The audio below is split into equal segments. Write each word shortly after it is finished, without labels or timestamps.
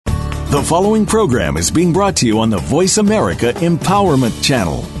The following program is being brought to you on the Voice America Empowerment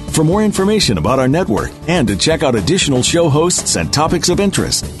Channel. For more information about our network and to check out additional show hosts and topics of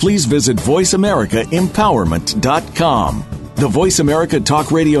interest, please visit voiceamericaempowerment.com. The Voice America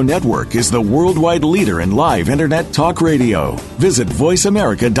Talk Radio Network is the worldwide leader in live Internet talk radio. Visit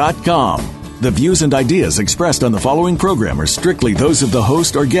voiceamerica.com. The views and ideas expressed on the following program are strictly those of the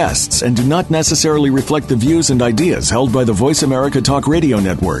host or guests and do not necessarily reflect the views and ideas held by the Voice America Talk Radio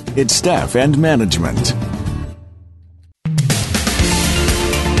Network, its staff, and management.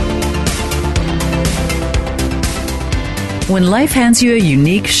 When life hands you a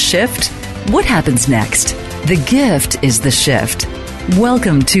unique shift, what happens next? The gift is the shift.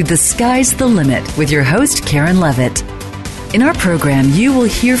 Welcome to The Sky's the Limit with your host, Karen Levitt. In our program, you will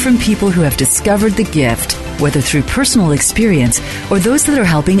hear from people who have discovered the gift, whether through personal experience or those that are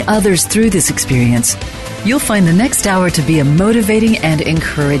helping others through this experience. You'll find the next hour to be a motivating and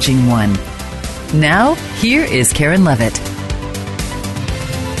encouraging one. Now, here is Karen Levitt.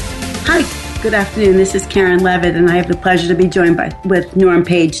 Hi, good afternoon. This is Karen Levitt, and I have the pleasure to be joined with Norm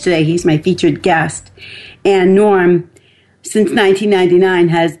Page today. He's my featured guest. And Norm, since 1999,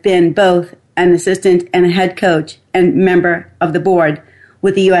 has been both an assistant and a head coach and member of the board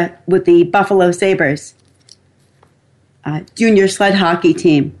with the Buffalo Sabres junior sled hockey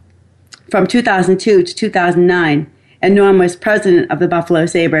team from 2002 to 2009. And Norm was president of the Buffalo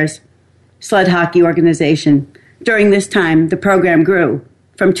Sabres sled hockey organization. During this time, the program grew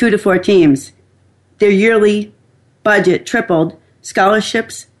from 2 to 4 teams. Their yearly budget tripled.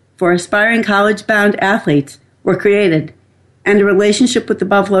 Scholarships for aspiring college-bound athletes were created, and the relationship with the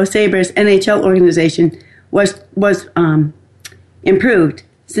Buffalo Sabres NHL organization was improved.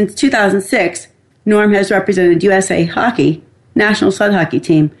 Since 2006, Norm has represented USA Hockey, national sled hockey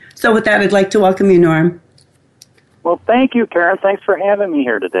team. So with that, I'd like to welcome you, Norm. Well, thank you, Karen. Thanks for having me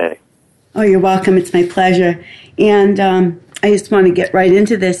here today. Oh, you're welcome. It's my pleasure. And I just want to get right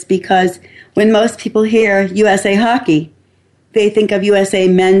into this because when most people hear USA Hockey, they think of USA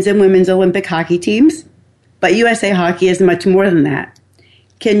men's and women's Olympic hockey teams. But USA Hockey is much more than that.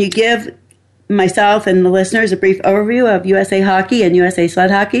 Can you give myself and the listeners a brief overview of USA Hockey and USA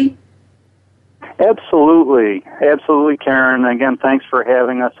Sled Hockey? Absolutely. Absolutely, Karen. Again, thanks for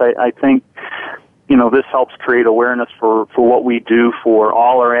having us. I think, this helps create awareness for what we do for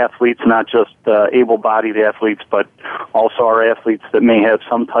all our athletes, not just able-bodied athletes, but also our athletes that may have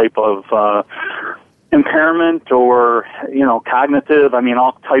some type of impairment or, cognitive,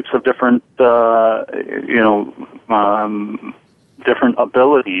 all types of different, different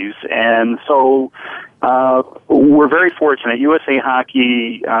abilities. And so we're very fortunate. USA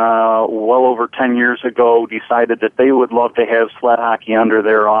Hockey, well over 10 years ago, decided that they would love to have sled hockey under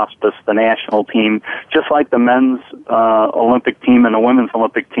their auspice, the national team, just like the men's Olympic team and the women's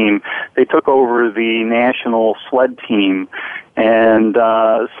Olympic team. They took over the national sled team. And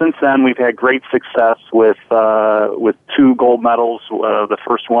since then, we've had great success with 2 gold medals. The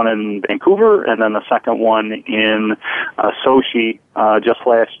first one in Vancouver, and then the second one in Sochi just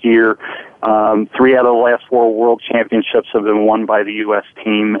last year. 3 out of the last 4 world championships have been won by the U.S.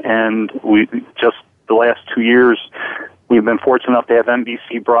 team, and we just the last 2 years. We've been fortunate enough to have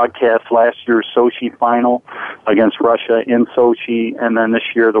NBC broadcast last year's Sochi final against Russia in Sochi, and then this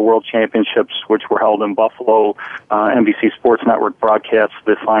year the World Championships, which were held in Buffalo. NBC Sports Network broadcast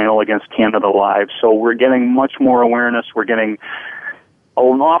the final against Canada live. So we're getting much more awareness. We're getting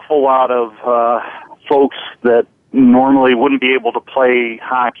an awful lot of folks that normally wouldn't be able to play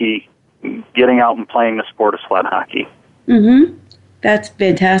hockey getting out and playing the sport of sled hockey. Mm-hmm. That's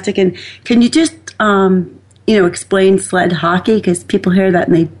fantastic. And can you just explain sled hockey, because people hear that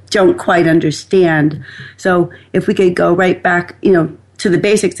and they don't quite understand. So if we could go right back, to the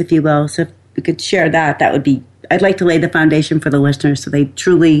basics, if you will. So if we could share that would be, I'd like to lay the foundation for the listeners so they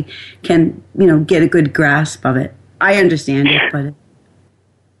truly can, get a good grasp of it. I understand it, but...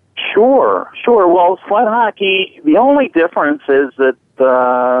 Sure. Well, sled hockey, the only difference is that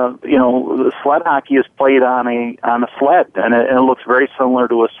the sled hockey is played on a sled, and it looks very similar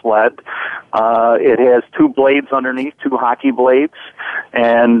to a sled. It has 2 blades underneath, 2 hockey blades,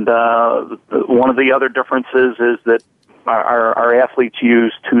 and one of the other differences is that our athletes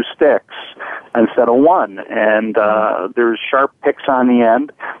use 2 sticks instead of 1, and there's sharp picks on the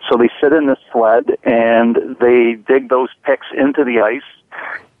end, so they sit in the sled and they dig those picks into the ice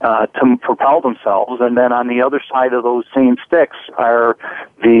to propel themselves, and then on the other side of those same sticks are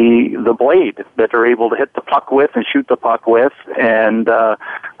the blade that they're able to hit the puck with and shoot the puck with, and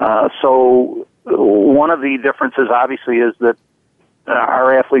so one of the differences obviously is that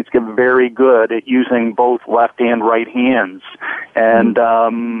our athletes get very good at using both left and right hands. And,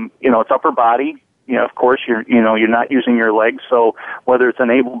 it's upper body. Of course, you're not using your legs. So whether it's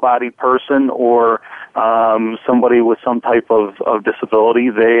an able-bodied person or somebody with some type of disability,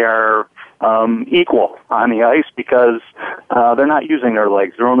 they are equal on the ice because they're not using their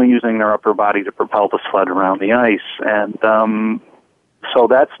legs. They're only using their upper body to propel the sled around the ice. And so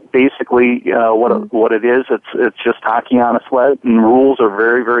that's basically what it is. It's just hockey on a sled, and rules are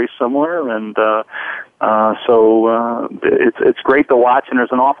very, very similar. And so it's great to watch, and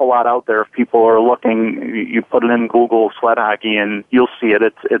there's an awful lot out there. If people are looking, you put it in Google sled hockey, and you'll see it.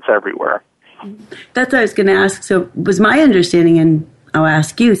 It's everywhere. That's what I was going to ask. So was my understanding, and I'll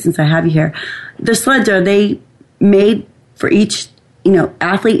ask you since I have you here, the sleds, are they made for each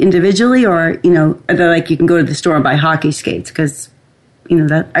athlete individually, or are they like you can go to the store and buy hockey skates? Because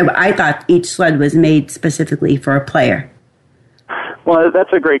that I thought each sled was made specifically for a player. Well,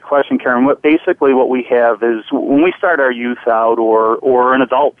 that's a great question, Karen. What we have is when we start our youth out, or an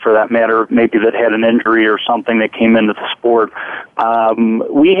adult for that matter, maybe that had an injury or something that came into the sport,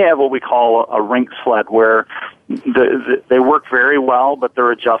 we have what we call a rink sled where they work very well, but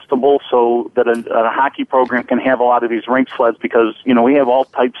they're adjustable so that a hockey program can have a lot of these rink sleds because, we have all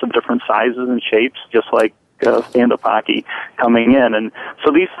types of different sizes and shapes, just like stand-up hockey coming in. And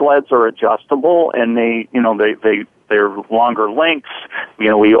so these sleds are adjustable, and they're longer lengths. We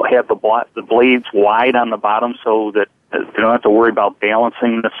have the blades wide on the bottom so that they don't have to worry about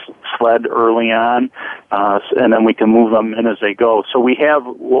balancing the sled early on, and then we can move them in as they go. So we have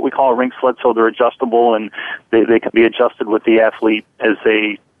what we call a rink sled, so they're adjustable, and they can be adjusted with the athlete as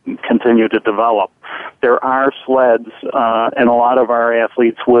they continue to develop. There are sleds, and a lot of our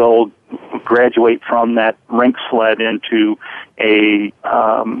athletes will graduate from that rink sled into a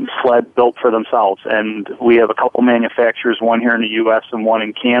sled built for themselves. And we have a couple manufacturers, one here in the U.S. and one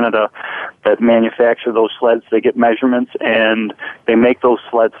in Canada, that manufacture those sleds. They get measurements, and they make those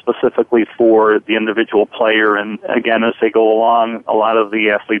sleds specifically for the individual player. And again, as they go along, a lot of the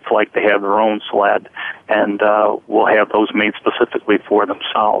athletes like to have their own sled, and will have those made specifically for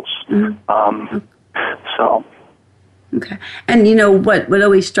themselves. Mm-hmm. Okay. And what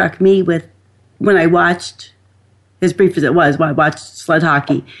always struck me with when I watched, as brief as it was, when I watched sled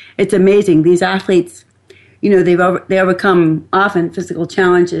hockey, it's amazing. These athletes, they overcome often physical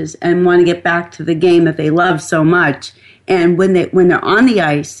challenges and want to get back to the game that they love so much. And when they're on the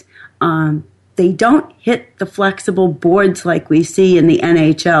ice, they don't hit the flexible boards like we see in the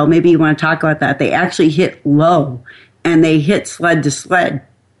NHL. Maybe you want to talk about that. They actually hit low, and they hit sled to sled,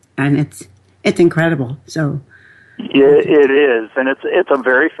 and it's incredible. So. It is, and it's a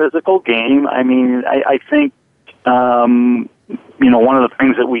very physical game. I mean, I think, one of the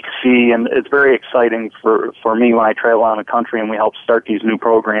things that we see, and it's very exciting for me when I travel around the country and we help start these new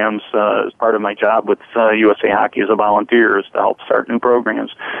programs as part of my job with USA Hockey as a volunteer is to help start new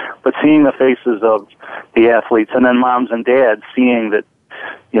programs. But seeing the faces of the athletes and then moms and dads seeing that,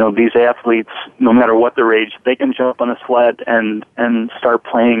 these athletes, no matter what their age, they can jump on a sled and start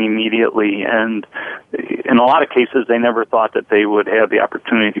playing immediately. And in a lot of cases, they never thought that they would have the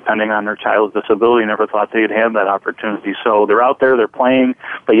opportunity, depending on their child's disability, never thought they'd have that opportunity. So they're out there, they're playing,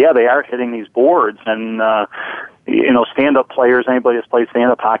 but yeah, they are hitting these boards. And, stand-up players, anybody that's played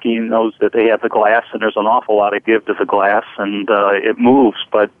stand-up hockey knows that they have the glass, and there's an awful lot of give to the glass, and it moves.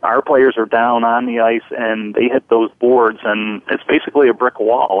 But our players are down on the ice, and they hit those boards, and it's basically a brick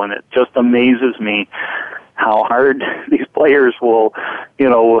wall, and it just amazes me how hard these players will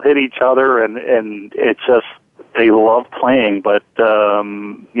hit each other, and it's just, they love playing, but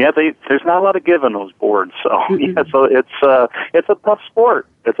there's not a lot of give in those boards. So so it's a tough sport.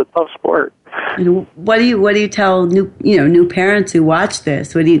 It's a tough sport. And what do you tell new parents who watch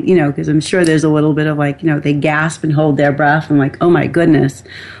this? What do because I'm sure there's a little bit of they gasp and hold their breath and oh my goodness,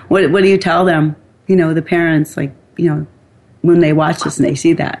 what do you tell them? The parents when they watch this and they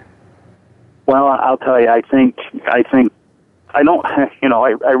see that. Well, I'll tell you, I think I don't,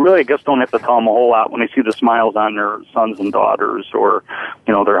 I really guess don't have to tell them a whole lot when they see the smiles on their sons and daughters or,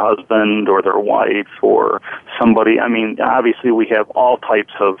 their husband or their wife or somebody. I mean, obviously we have all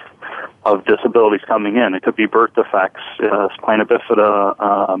types of disabilities coming in. It could be birth defects, spina bifida,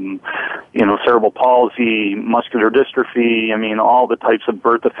 cerebral palsy, muscular dystrophy. I mean, all the types of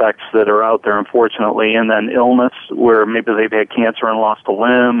birth defects that are out there, unfortunately, and then illness where maybe they've had cancer and lost a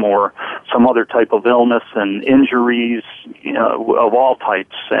limb or some other type of illness and injuries, of all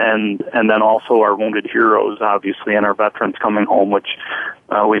types. And then also our wounded heroes, obviously, and our veterans coming home, which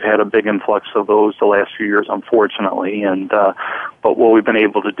we've had a big influx of those the last few years, unfortunately. And but what we've been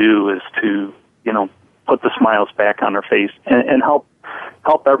able to do is to, put the smiles back on their face and help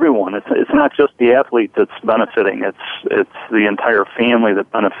help everyone. It's not just the athlete that's benefiting. It's the entire family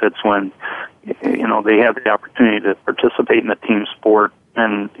that benefits when, you know, they have the opportunity to participate in a team sport.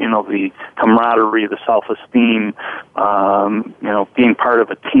 And, you know, the camaraderie, the self-esteem, you know, being part of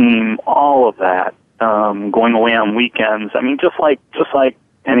a team, all of that, going away on weekends. I mean, just like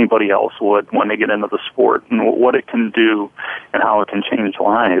anybody else would when they get into the sport, and what it can do and how it can change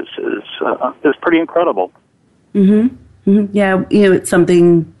lives is pretty incredible. Mm-hmm. Mm-hmm. Yeah, you know, it's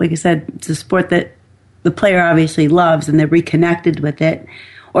something, like I said, it's a sport that the player obviously loves, and they're reconnected with it.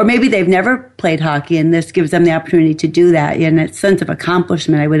 Or maybe they've never played hockey, and this gives them the opportunity to do that. And that sense of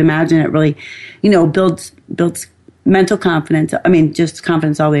accomplishment, I would imagine it really, you know, builds mental confidence. I mean, just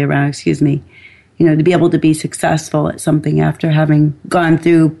confidence all the way around, excuse me. You know, to be able to be successful at something after having gone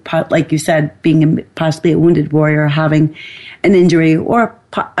through, like you said, being possibly a wounded warrior, having an injury or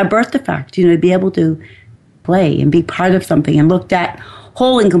a birth defect, you know, to be able to play and be part of something and looked at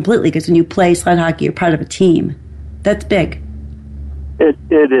whole and completely, because when you play sled hockey, you're part of a team. That's big.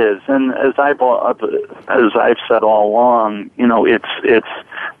 It is, and as I've said all along, you know, it's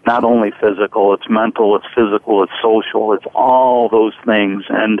not only physical, it's mental, it's physical, it's social, it's all those things,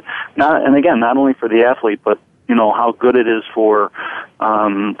 and again, not only for the athlete, but you know how good it is for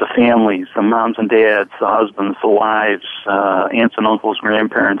the families, the moms and dads, the husbands, the wives, aunts and uncles,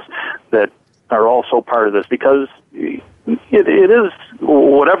 grandparents that are also part of this, because it is,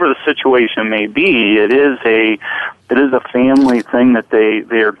 whatever the situation may be, it is a family thing that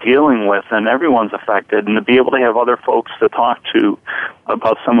they are dealing with, and everyone's affected. And to be able to have other folks to talk to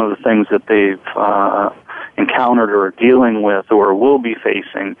about some of the things that they've encountered or are dealing with or will be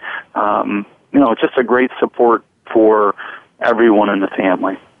facing, you know, it's just a great support for everyone in the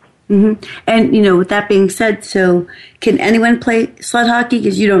family. Mm-hmm. And, you know, with that being said, so can anyone play sled hockey?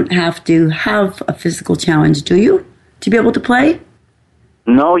 Because you don't have to have a physical challenge, do you, to be able to play?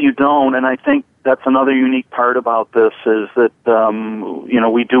 No, you don't. And I think that's another unique part about this is that, you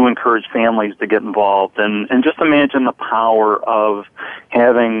know, we do encourage families to get involved. And just imagine the power of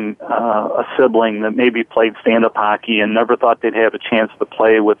having a sibling that maybe played stand-up hockey and never thought they'd have a chance to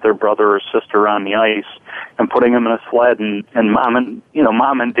play with their brother or sister on the ice, and putting them in a sled and mom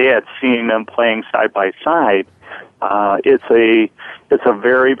and dad seeing them playing side by side. It's a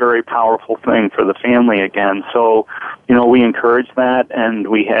very, very powerful thing for the family again. So, you know, we encourage that, and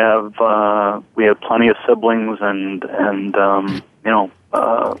we have plenty of siblings and you know,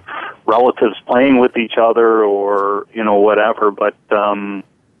 relatives playing with each other or, you know, whatever. But,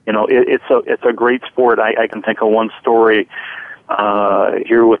 you know, it's a great sport. I can think of one story,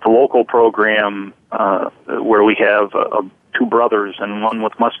 here with the local program, where we have two brothers, and one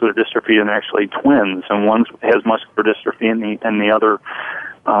with muscular dystrophy, and actually twins, and one has muscular dystrophy, and the other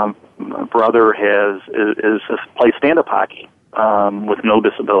brother plays stand-up hockey with no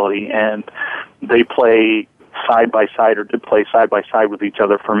disability, and they play side by side, or did play side by side with each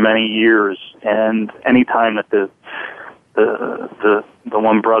other for many years. And any time that the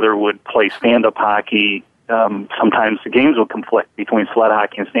one brother would play stand-up hockey, sometimes the games would conflict between sled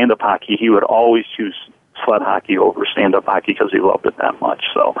hockey and stand-up hockey. He would always choose sled hockey over stand-up hockey because he loved it that much.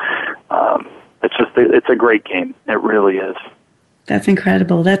 So it's a great game. It really is. That's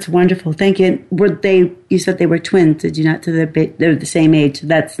incredible. That's wonderful. Thank you. You said they were twins, did you not? So they're the same age. So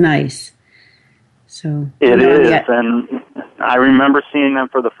that's nice. So it is, and I remember seeing them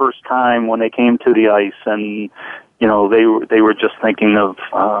for the first time when they came to the ice, and you know they were just thinking of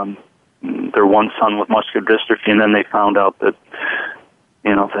their one son with muscular dystrophy, and then they found out that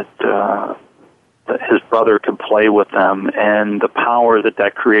that his brother could play with them, and the power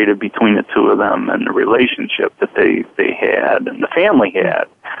that created between the two of them, and the relationship that they had and the family had.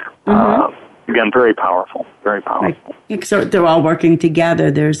 Mm-hmm. Again, very powerful, very powerful. Right. So they're all working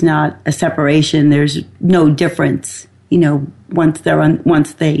together. There's not a separation. There's no difference. You know, once they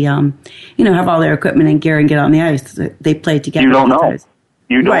have all their equipment and gear and get on the ice, they play together. You don't know.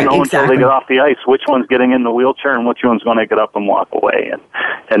 You don't know until they get off the ice which one's getting in the wheelchair and which one's going to get up and walk away.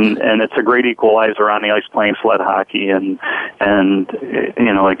 And it's a great equalizer on the ice playing sled hockey, and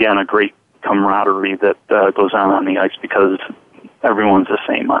you know, again, a great camaraderie that goes on the ice because everyone's the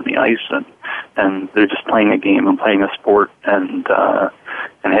same on the ice, and they're just playing a game and playing a sport and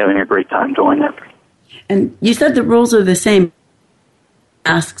having a great time doing it. And you said the rules are the same.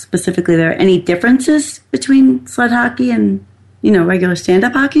 Ask specifically, are there any differences between sled hockey and, you know, regular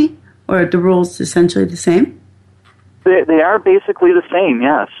stand-up hockey, or are the rules essentially the same? They are basically the same,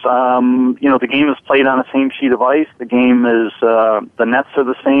 yes. You know, the game is played on the same sheet of ice. The game is, the nets are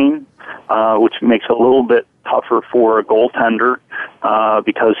the same, which makes it a little bit tougher for a goaltender.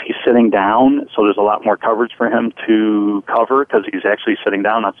 because he's sitting down, so there's a lot more coverage for him to cover because he's actually sitting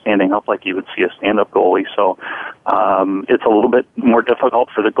down, not standing up like you would see a stand-up goalie. So it's a little bit more difficult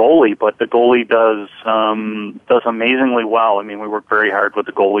for the goalie, but the goalie does amazingly well. I mean, we work very hard with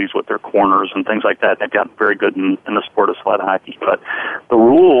the goalies with their corners and things like that. They've gotten very good in the sport of sled hockey. But the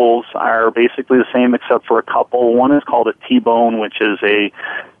rules are basically the same except for a couple. One is called a T-bone, which is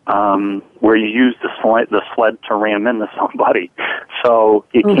where you use the sled to ram into somebody. So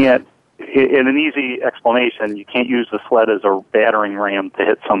you can't, in an easy explanation, you can't use the sled as a battering ram to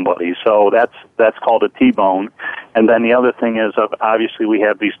hit somebody. So that's called a T-bone. And then the other thing is, obviously, we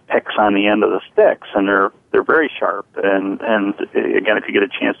have these picks on the end of the sticks, and they're very sharp. And again, if you get a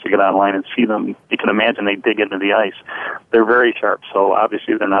chance to get online and see them, you can imagine they dig into the ice. They're very sharp. So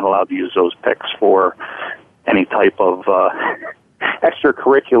obviously, they're not allowed to use those picks for any type of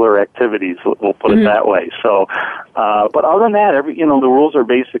extracurricular activities, we'll put it that way. So, but other than that, the rules are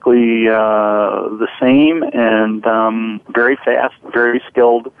basically the same, and very fast, very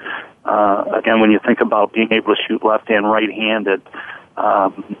skilled. Again, when you think about being able to shoot left and right-handed,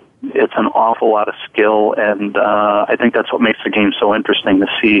 it's an awful lot of skill, and I think that's what makes the game so interesting to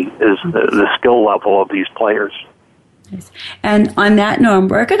see is the skill level of these players. And on that, Norm,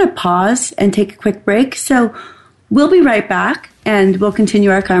 we're going to pause and take a quick break. So we'll be right back, and we'll continue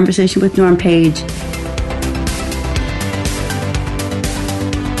our conversation with Norm Page.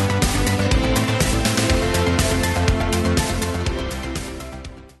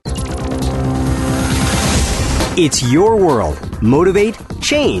 It's your world. Motivate,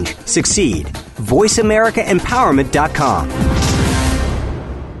 change, succeed. VoiceAmericaEmpowerment.com.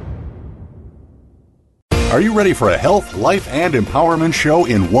 Are you ready for a health, life, and empowerment show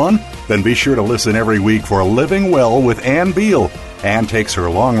in one? Then be sure to listen every week for Living Well with Ann Beal. Ann takes her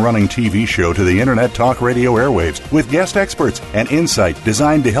long-running TV show to the Internet Talk Radio airwaves with guest experts and insight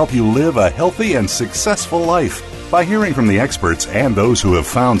designed to help you live a healthy and successful life. By hearing from the experts and those who have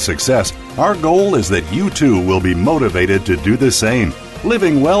found success, our goal is that you too will be motivated to do the same.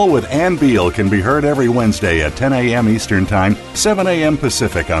 Living Well with Ann Beal can be heard every Wednesday at 10 a.m. Eastern Time, 7 a.m.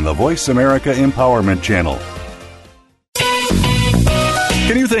 Pacific on the Voice America Empowerment Channel.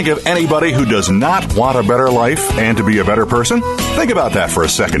 Can you think of anybody who does not want a better life and to be a better person? Think about that for a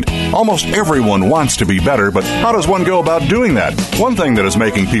second. Almost everyone wants to be better, but how does one go about doing that? One thing that is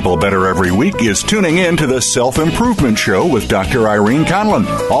making people better every week is tuning in to the Self-Improvement Show with Dr. Irene Conlon.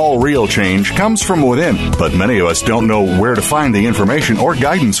 All real change comes from within, but many of us don't know where to find the information or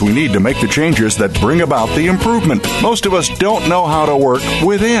guidance we need to make the changes that bring about the improvement. Most of us don't know how to work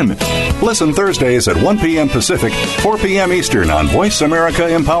within. Listen Thursdays at 1 p.m. Pacific, 4 p.m. Eastern on Voice America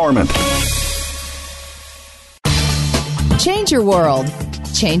Empowerment. Change your world.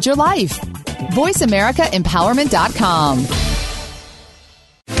 Change your life.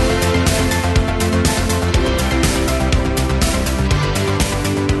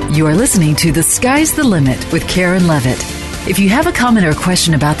 VoiceAmericaEmpowerment.com. You are listening to The Sky's the Limit with Karen Levitt. If you have a comment or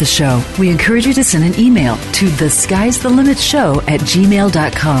question about the show, we encourage you to send an email to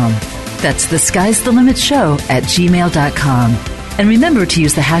thesky'sthelimitshow@gmail.com. That's thesky'sthelimitshow@gmail.com. And remember to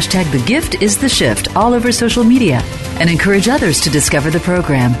use the hashtag #TheGiftIsTheShift all over social media and encourage others to discover the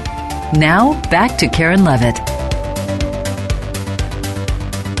program. Now, back to Karen Levitt.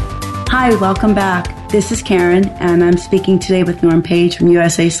 Hi, welcome back. This is Karen, and I'm speaking today with Norm Page from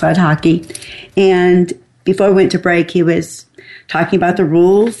USA Sled Hockey. And before we went to break, he was talking about the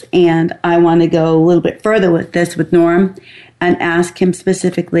rules, and I want to go a little bit further with this with Norm and ask him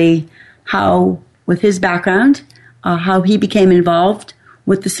specifically how, with his background, how he became involved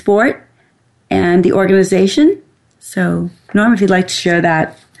with the sport and the organization. So, Norm, if you'd like to share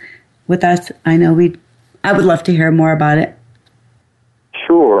that with us, I would love to hear more about it.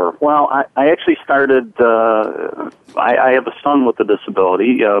 Sure. Well, I actually started, I have a son with a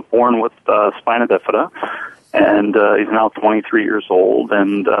disability, born with spina bifida, and he's now 23 years old,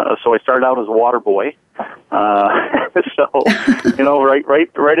 and so I started out as a water boy. So,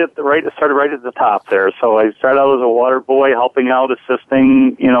 it started right at the top there. So I started out as a water boy, helping out,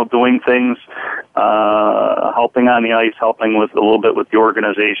 assisting, doing things, helping on the ice, helping with a little bit with the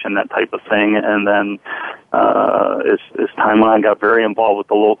organization, that type of thing. And then as time went on, I got very involved with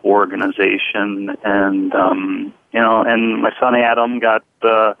the local organization, and and my son Adam got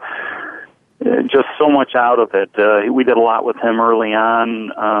just so much out of it. We did a lot with him early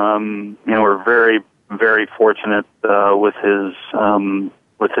on. We're very, very fortunate with his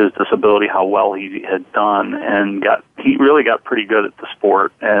disability, how well he had done, and he really got pretty good at the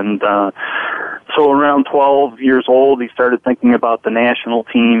sport. And So around 12 years old, he started thinking about the national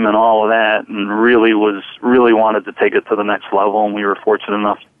team and all of that, and really wanted to take it to the next level. And we were fortunate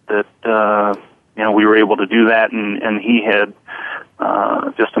enough that we were able to do that. And he had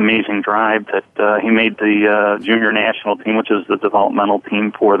just amazing drive that he made the junior national team, which is the developmental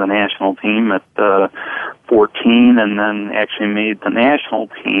team for the national team at 14, and then actually made the national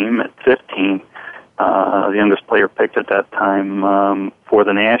team at 15. The youngest player picked at that time for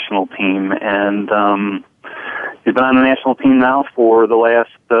the national team, and he's been on the national team now for the last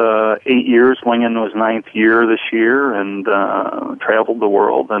 8 years, going into his 9th year this year, and traveled the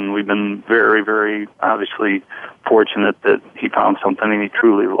world. And we've been very, very obviously fortunate that he found something that he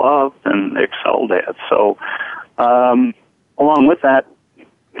truly loved and excelled at. So, along with that,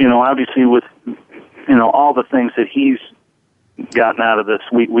 obviously with all the things that he's gotten out of this,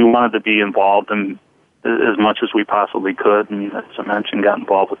 we wanted to be involved in as much as we possibly could, and as I mentioned, got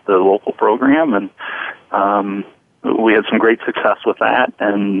involved with the local program, and we had some great success with that.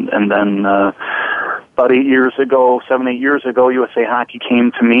 And then about 7, 8 years ago, USA Hockey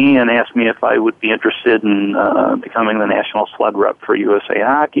came to me and asked me if I would be interested in becoming the national sled rep for USA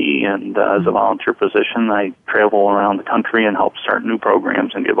Hockey. And as a volunteer position, I travel around the country and help start new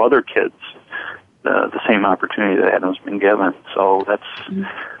programs and give other kids the same opportunity that Adam's been given. So that's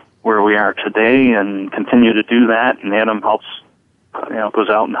where we are today, and continue to do that. And Adam helps, goes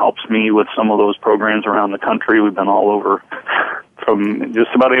out and helps me with some of those programs around the country. We've been all over, from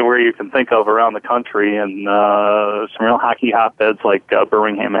just about anywhere you can think of around the country, and some real hockey hotbeds like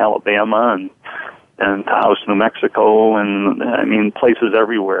Birmingham, Alabama, and Taos, New Mexico, and I mean places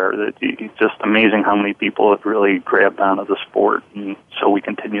everywhere. It's just amazing how many people have really grabbed onto the sport, and so we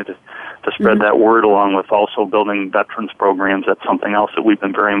continue to spread that word, along with also building veterans programs. That's something else that we've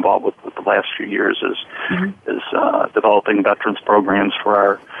been very involved with the last few years, is developing veterans programs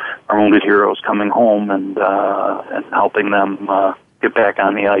for our wounded heroes coming home, and helping them get back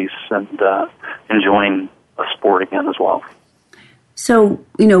on the ice and enjoying a sport again as well. So,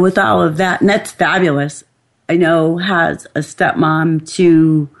 with all of that, and that's fabulous, I know has a stepmom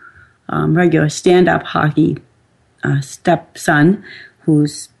to regular stand-up hockey stepson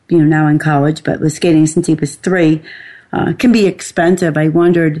who's, now in college, but was skating since he was 3. Can be expensive. I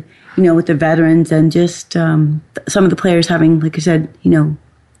wondered, with the veterans and just some of the players having, like you said,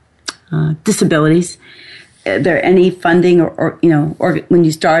 disabilities. Are there any funding or when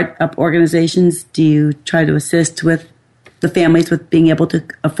you start up organizations, do you try to assist with the families with being able to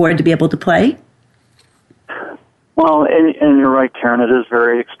afford to be able to play? Well, and you're right, Karen, it is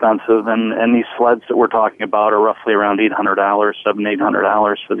very expensive, and these sleds that we're talking about are roughly around $800,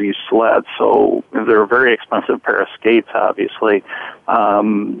 $800 for these sleds, so they're a very expensive pair of skates, obviously.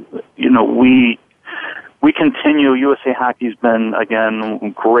 We continue, USA Hockey's been,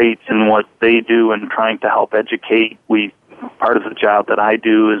 again, great in what they do and trying to help educate. Part of the job that I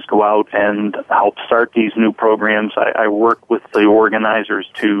do is go out and help start these new programs. I work with the organizers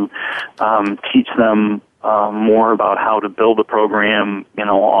to teach them more about how to build a program.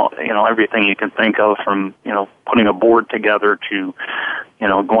 Everything you can think of, from putting a board together to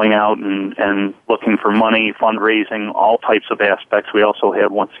going out and looking for money, fundraising, all types of aspects. We also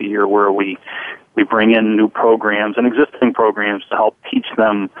have once a year where we bring in new programs and existing programs to help teach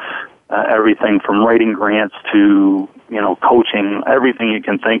them everything from writing grants to coaching, everything you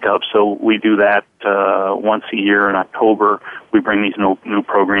can think of. So we do that once a year in October. We bring these new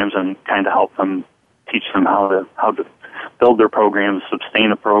programs and kind of help them, teach them how to build their programs,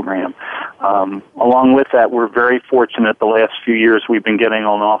 sustain a program. Along with that, we're very fortunate the last few years we've been getting an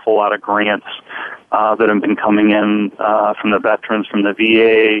awful lot of grants that have been coming in from the veterans, from the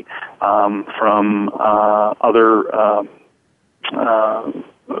VA, from other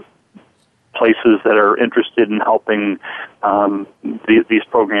places that are interested in helping these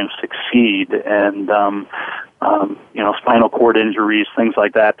programs succeed, and spinal cord injuries, things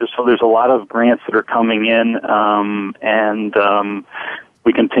like that. So there's a lot of grants that are coming in, and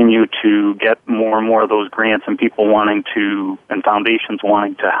we continue to get more and more of those grants, and people and foundations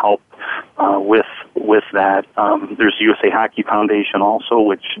wanting to help with that. There's the USA Hockey Foundation also,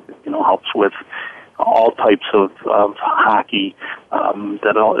 which helps with all types of hockey.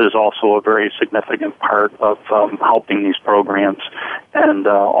 That is also a very significant part of helping these programs. And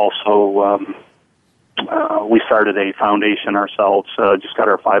also, we started a foundation ourselves, just got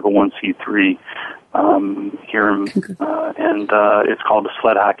our 501c3 here, and it's called the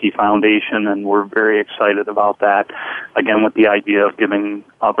Sled Hockey Foundation, and we're very excited about that, again, with the idea of giving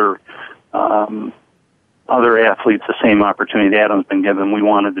other athletes the same opportunity that Adam's been given. We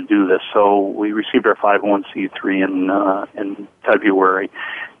wanted to do this, so we received our 501c3 in February,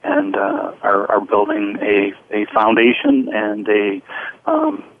 are building a foundation and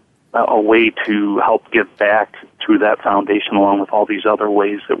a way to help give back through that foundation, along with all these other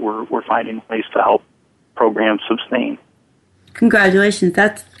ways that we're finding ways to help programs sustain. Congratulations.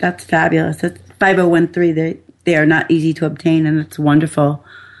 That's fabulous. That's 5013. They are not easy to obtain, and it's wonderful.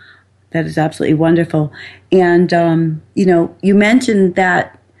 That is absolutely wonderful. And, you mentioned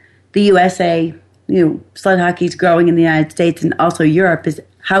that the USA, sled hockey is growing in the United States and also Europe.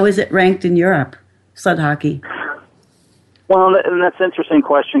 How is it ranked in Europe, sled hockey? Well, and that's an interesting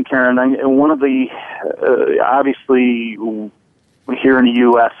question, Karen. One of the, obviously, here in the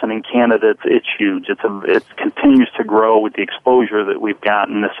U.S. and in Canada, it's huge. It continues to grow with the exposure that we've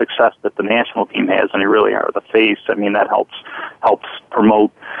gotten, the success that the national team has, and they really are the face. I mean, that helps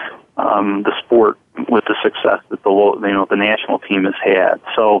promote the sport with the success that the national team has had.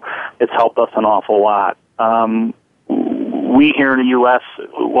 So it's helped us an awful lot. We here in the U.S.,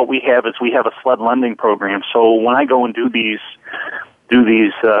 what we have is we have a sled lending program. So when I go and do these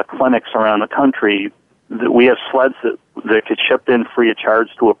clinics around the country, we have sleds that get shipped in free of charge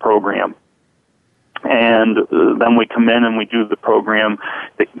to a program. And then we come in and we do the program.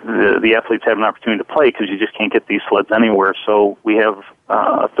 The athletes have an opportunity to play because you just can't get these sleds anywhere. So we have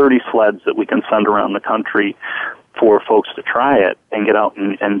 30 sleds that we can send around the country for folks to try it and get out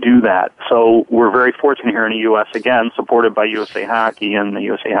and do that. So we're very fortunate here in the U.S., again, supported by USA Hockey and the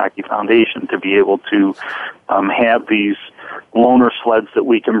USA Hockey Foundation, to be able to have these loaner sleds that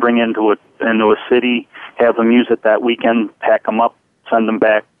we can bring into a city, have them use it that weekend, pack them up, send them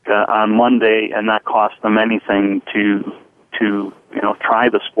back on Monday, and not cost them anything to try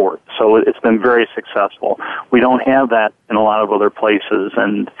the sport. So it's been very successful. We don't have that in a lot of other places,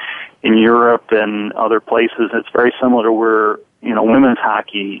 and in Europe and other places, it's very similar to where women's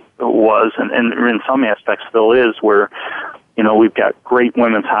hockey was, and in some aspects still is, where we've got great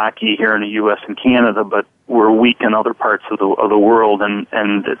women's hockey here in the U.S. and Canada, but we're weak in other parts of the world, and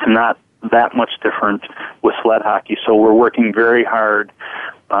it's not that much different with sled hockey. So we're working very hard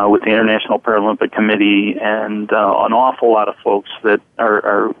with the International Paralympic Committee and an awful lot of folks that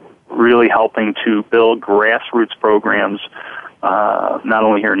are really helping to build grassroots programs, not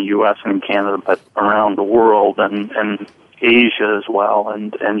only here in the U.S. and in Canada, but around the world and Asia as well,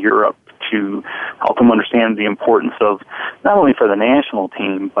 and Europe, to help them understand the importance of, not only for the national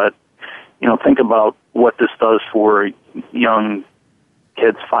team, but think about what this does for young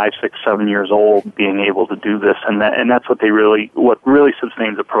kids 5, 6, 7 years old, being able to do this, and that's what really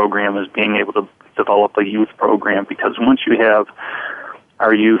sustains the program, is being able to develop a youth program, because once you have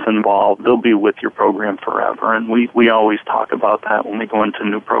our youth involved, they'll be with your program forever. And we always talk about that when we go into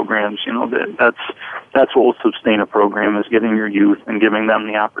new programs. That's what will sustain a program, is getting your youth and giving them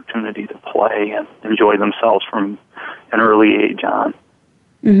the opportunity to play and enjoy themselves from an early age on.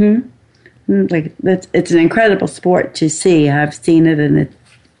 Mm-hmm. It's an incredible sport to see. I've seen it, and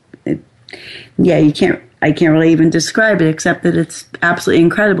I can't really even describe it, except that it's absolutely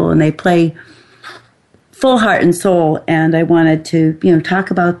incredible, and they play full heart and soul. And I wanted to, talk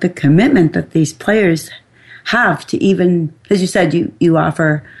about the commitment that these players have to, even, as you said, you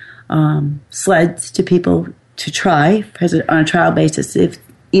offer sleds to people to try on a trial basis, if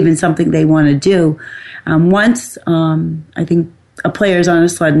even something they want to do. Once I think a player's on a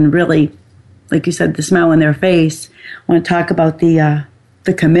sled and really, like you said, the smile on their face, I want to talk about the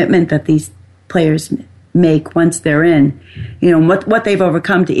commitment that these players make once they're in, what they've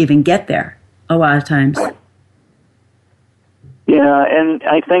overcome to even get there a lot of times. Yeah, and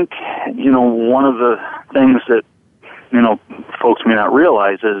I think, one of the things that, folks may not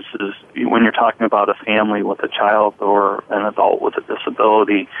realize is when you're talking about a family with a child or an adult with a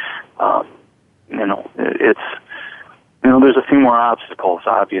disability, it's, there's a few more obstacles,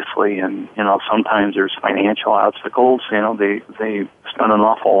 obviously, and, sometimes there's financial obstacles. They spend an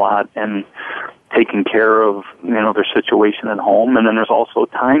awful lot in taking care of, their situation at home, and then there's also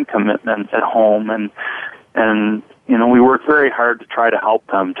time commitment at home, and we work very hard to try to help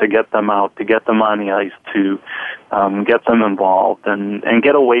them, to get them out, to get them on the ice, to get them involved, and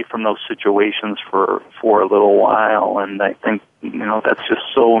get away from those situations for a little while. And I think, that's just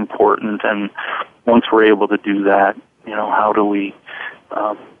so important. And once we're able to do that, how do we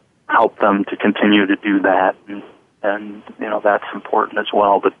help them to continue to do that? And that's important as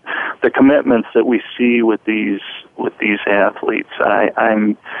well. But the commitments that we see with these athletes,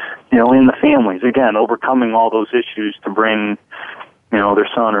 I'm in the families, again, overcoming all those issues to bring their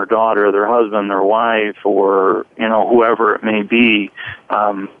son or daughter, their husband, their wife, or, whoever it may be,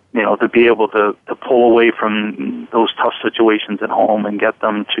 to be able to pull away from those tough situations at home and get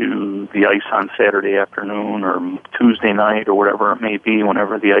them to the ice on Saturday afternoon or Tuesday night or whatever it may be,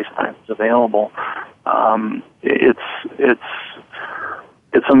 whenever the ice time is available.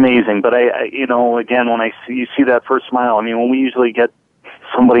 It's amazing. But I again, when you see that first smile, when we usually get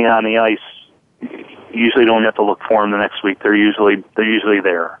somebody on the ice, you usually don't have to look for them the next week. They're usually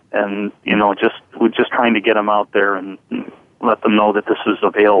there, and we're just trying to get them out there and let them know that this is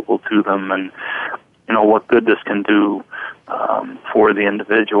available to them, and what good this can do for the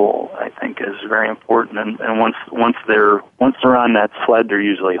individual, I think, is very important. And once they're on that sled, they're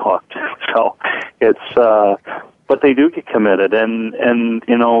usually hooked. So it's but they do get committed, and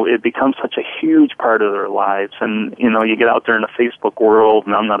it becomes such a huge part of their lives. And you get out there in the Facebook world,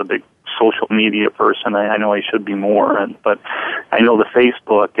 and I'm not a big social media person. I know I should be more, but I know the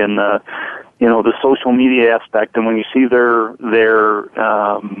Facebook and the social media aspect. And when you see their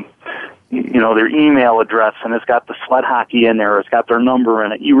email address, and it's got the sled hockey in there, it's got their number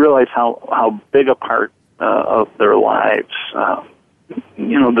in it, you realize how big a part of their lives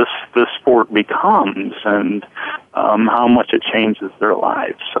this sport becomes, and how much it changes their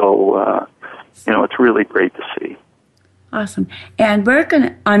lives. So it's really great to see. Awesome. And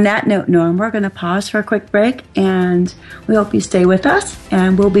on that note, Norm, we're going to pause for a quick break, and we hope you stay with us,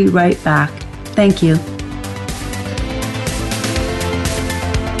 and we'll be right back. Thank you.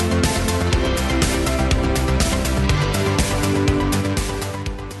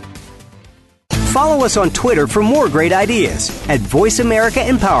 Follow us on Twitter for more great ideas at Voice America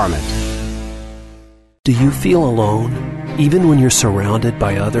Empowerment. Do you feel alone, even when you're surrounded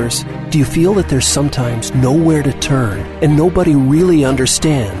by others? Do you feel that there's sometimes nowhere to turn and nobody really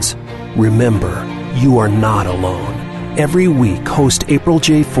understands? Remember, you are not alone. Every week, host April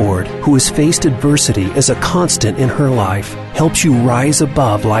J. Ford, who has faced adversity as a constant in her life, helps you rise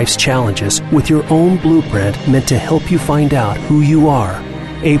above life's challenges with your own blueprint meant to help you find out who you are.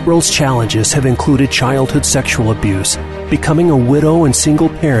 April's challenges have included childhood sexual abuse, becoming a widow and single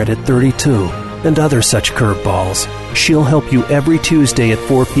parent at 32, and other such curveballs. She'll help you every Tuesday at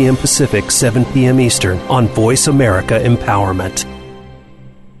 4 p.m. Pacific, 7 p.m. Eastern on Voice America Empowerment.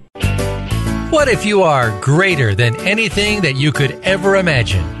 What if you are greater than anything that you could ever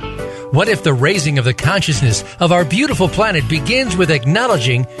imagine? What if the raising of the consciousness of our beautiful planet begins with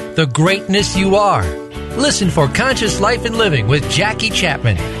acknowledging the greatness you are? Listen for Conscious Life and Living with Jackie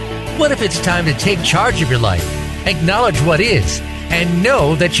Chapman. What if it's time to take charge of your life, acknowledge what is, and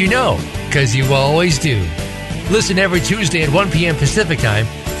know that you know, because you always do. Listen every Tuesday at 1 p.m. Pacific Time,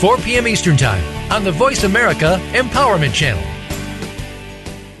 4 p.m. Eastern Time on the Voice America Empowerment Channel.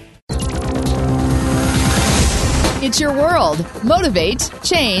 It's your world. Motivate,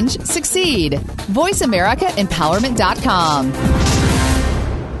 change, succeed. VoiceAmericaEmpowerment.com.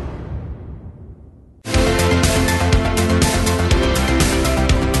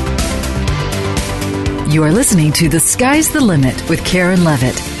 You are listening to The Sky's the Limit with Karen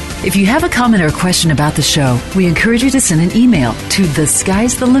Levitt. If you have a comment or question about the show, we encourage you to send an email to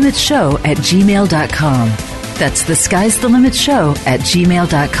thesky'sthelimitshow@gmail.com. That's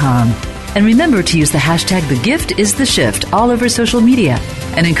thesky'sthelimitshow@gmail.com. And remember to use the hashtag #TheGiftIsTheShift all over social media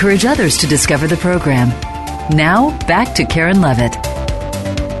and encourage others to discover the program. Now, back to Karen Levitt.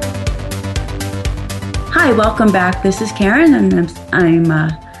 Hi, welcome back. This is Karen, and I'm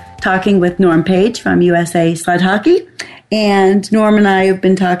talking with Norm Page from USA Sled Hockey. And Norm and I have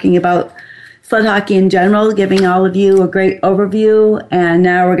been talking about sled hockey in general, giving all of you a great overview. And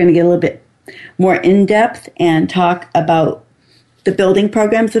now we're going to get a little bit more in-depth and talk about the building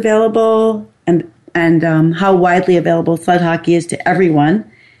programs available and how widely available sled hockey is to everyone.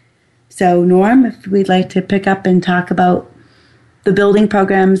 So, Norm, if we'd like to pick up and talk about the building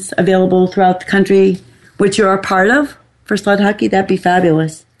programs available throughout the country, which you're a part of for sled hockey, that'd be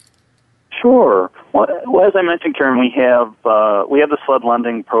fabulous. Sure. Well, as I mentioned, Karen, we have the sled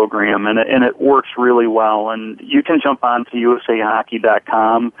lending program, and it works really well. And you can jump on to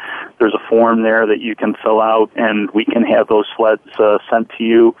usahockey.com. There's a form there that you can fill out, and we can have those sleds sent to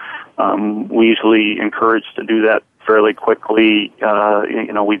you. We usually encourage to do that fairly quickly.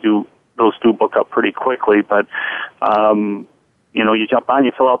 Those do book up pretty quickly, but you jump on,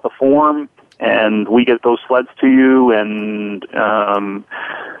 you fill out the form, and we get those sleds to you, and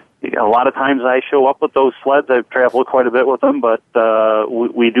a lot of times I show up with those sleds. I've traveled quite a bit with them, but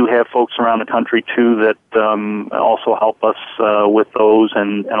we do have folks around the country, too, that also help us with those.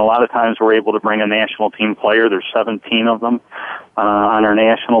 And a lot of times we're able to bring a national team player. There's 17 of them on our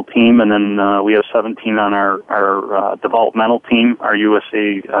national team, and then we have 17 on our developmental team, our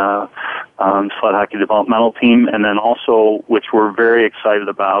USA sled hockey developmental team, and then also, which we're very excited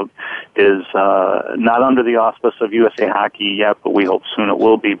about, is not under the auspice of USA Hockey yet, but we hope soon it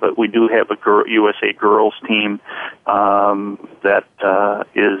will be, but we do have a USA girls team that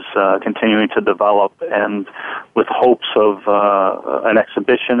is continuing to develop, and with hopes of an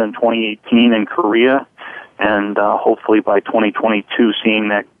exhibition in 2018 in Korea, and hopefully by 2022 seeing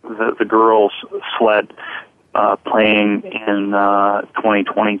that the girls sled playing in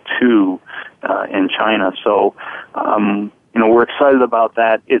 2022 in China. So we're excited about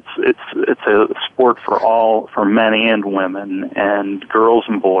that. It's a sport for men and women, and girls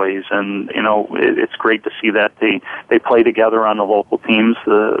and boys, and it's great to see that they play together on the local teams,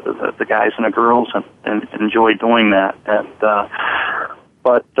 the guys and the girls, and enjoy doing that. And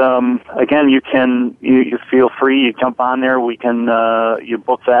but again, you feel free. You jump on there. We can you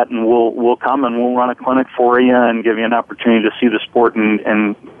book that, and we'll come and we'll run a clinic for you and give you an opportunity to see the sport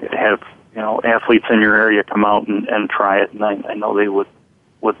and have athletes in your area come out and try it. And I know they would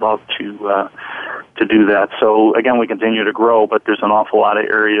love to do that. So again, we continue to grow, but there's an awful lot of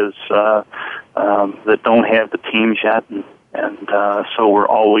areas that don't have the teams yet, and so we're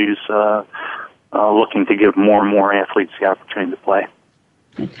always looking to give more and more athletes the opportunity to play.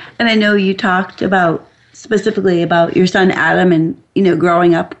 And I know you talked specifically about your son Adam, and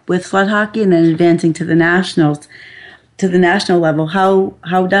growing up with sled hockey and then advancing to the national level.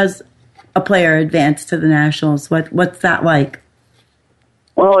 How does a player advance to the nationals? What's that like?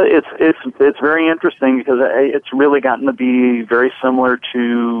 Well, it's very interesting because it's really gotten to be very similar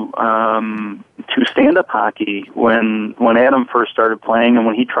to stand-up hockey. When Adam first started playing, and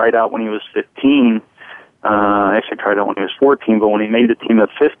when he tried out when he was 15. Actually tried out when he was 14, but when he made the team at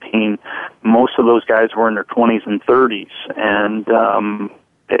 15, most of those guys were in their 20s and 30s. And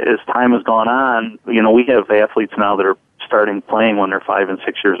as time has gone on, we have athletes now that are starting playing when they're 5 and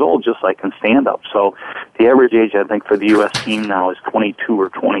 6 years old, just like in stand-up. So the average age, I think, for the U.S. team now is 22 or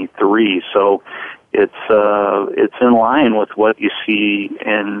 23. So it's in line with what you see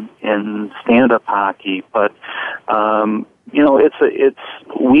in stand-up hockey, but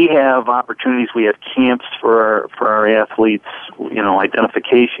we have opportunities. We have camps for our athletes,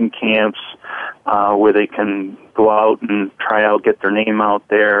 identification camps where they can go out and try out, get their name out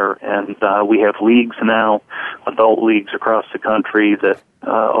there, and we have leagues now, adult leagues across the country that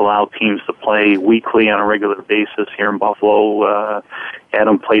allow teams to play weekly on a regular basis. Here in Buffalo,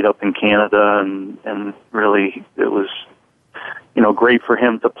 Adam played up in Canada, and really it was great for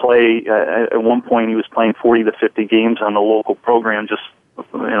him to play. At one point, he was playing 40 to 50 games on the local program, just,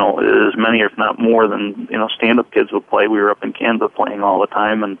 as many, if not more, than, stand-up kids would play. We were up in Canada playing all the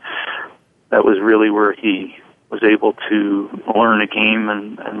time, and that was really where he was able to learn the game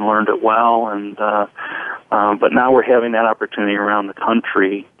and learned it well. And but now we're having that opportunity around the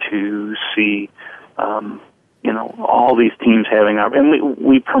country to see, all these teams having, and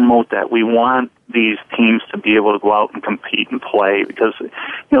we promote that. We want these teams to be able to go out and compete and play because,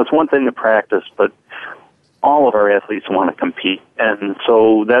 it's one thing to practice, but all of our athletes want to compete. And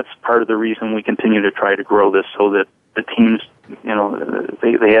so that's part of the reason we continue to try to grow this, so that the teams,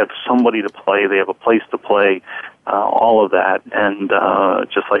 they have somebody to play, they have a place to play, all of that, and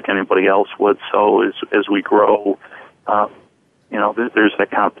just like anybody else would. So as we grow, there's that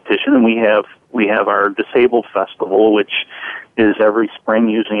competition, and we have our Disabled Festival, which is every spring,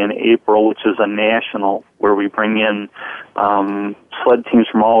 usually in April, which is a national where we bring in sled teams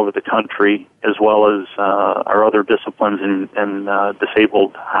from all over the country, as well as our other disciplines in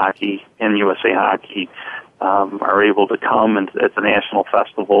disabled hockey and USA Hockey are able to come at the national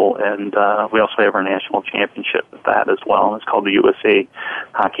festival, and we also have our national championship with that as well. It's called the USA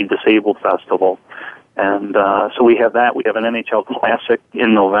Hockey Disabled Festival. And so we have that. We have an NHL Classic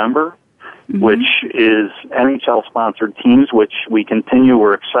in November, which is NHL-sponsored teams, which we continue.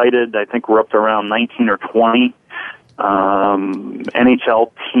 We're excited. I think we're up to around 19 or 20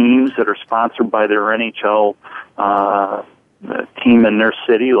 NHL teams that are sponsored by their NHL team in their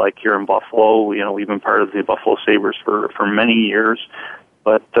city, like here in Buffalo. We've been part of the Buffalo Sabres for many years.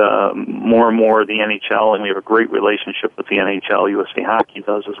 But more and more the NHL, and we have a great relationship with the NHL. USA Hockey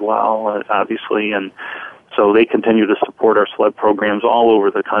does as well, obviously, and so they continue to support our sled programs all over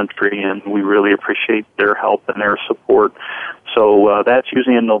the country, and we really appreciate their help and their support. So that's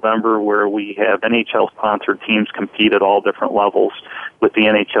usually in November, where we have NHL-sponsored teams compete at all different levels with the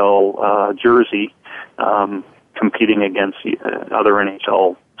NHL jersey, competing against other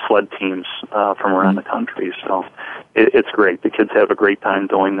NHL sled teams from around the country. So it's great. The kids have a great time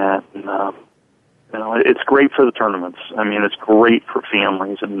doing that, and it's great for the tournaments. I mean, it's great for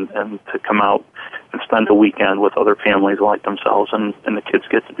families and to come out and spend a weekend with other families like themselves, and the kids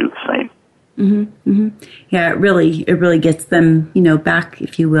get to do the same. Mm-hmm, mm-hmm. Yeah, it really gets them, back,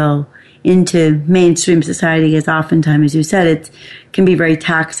 if you will, into mainstream society, as oftentimes, as you said, it can be very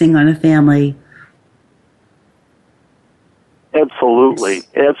taxing on a family. Absolutely.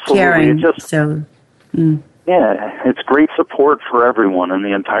 Caring, Yeah, it's great support for everyone in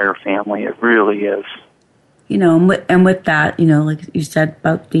the entire family. It really is. And with that, like you said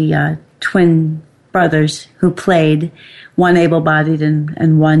about the twin brothers who played, one able-bodied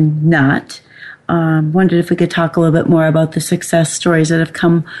and one not. Wondered if we could talk a little bit more about the success stories that have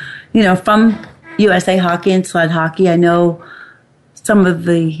come, from USA Hockey and sled hockey. I know some of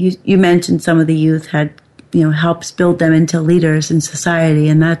you mentioned some of the youth had, helps build them into leaders in society,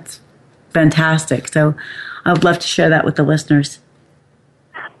 and that's fantastic. So I would love to share that with the listeners.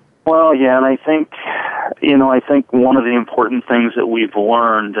 Well, yeah, and I think one of the important things that we've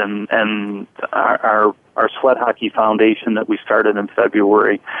learned, and our Sled Hockey Foundation that we started in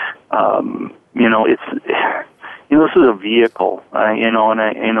February, this is a vehicle,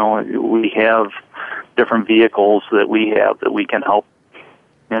 we have different vehicles that we can help,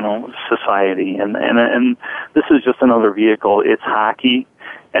 society, and this is just another vehicle. It's hockey,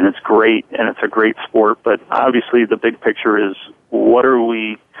 and it's great, and it's a great sport, but obviously the big picture is what are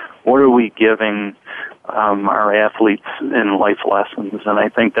we giving our athletes in life lessons, and I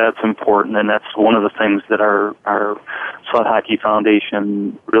think that's important, and that's one of the things that our Sled Hockey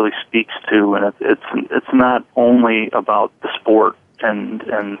Foundation really speaks to, and it's not only about the sport and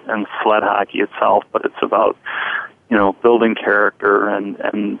sled hockey itself, but it's about building character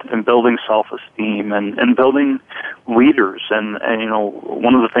and building self-esteem and building leaders, and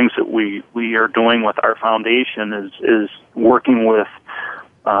one of the things that we are doing with our foundation is working with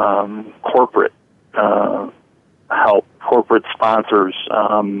corporate help, corporate sponsors,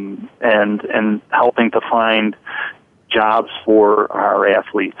 and helping to find jobs for our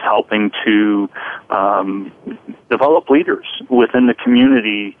athletes, helping to develop leaders within the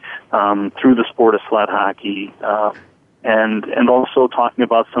community through the sport of sled hockey, and also talking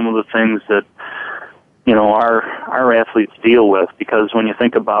about some of the things that our athletes deal with, because when you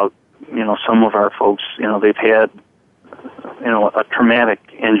think about some of our folks, they've had a traumatic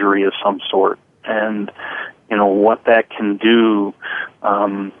injury of some sort, and what that can do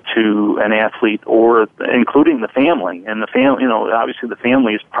to an athlete, or including the family. And the family, obviously the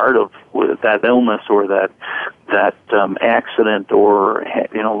family is part of that illness or that accident, or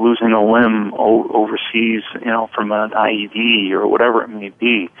losing a limb overseas, from an IED or whatever it may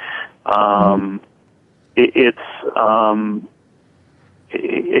be.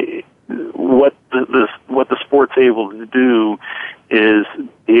 What the sport's able to do is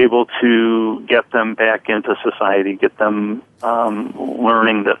be able to get them back into society, get them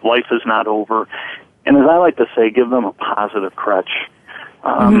learning that life is not over, and as I like to say, give them a positive crutch.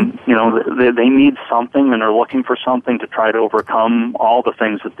 They need something, and they're looking for something to try to overcome all the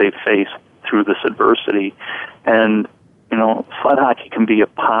things that they've faced through this adversity. And sled hockey can be a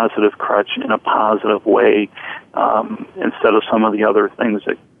positive crutch in a positive way, instead of some of the other things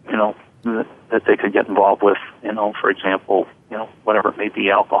that that they could get involved with, for example, whatever it may be,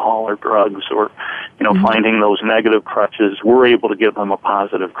 alcohol or drugs, or, finding those negative crutches. We're able to give them a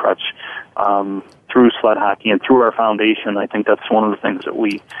positive crutch through sled hockey and through our foundation. I think that's one of the things that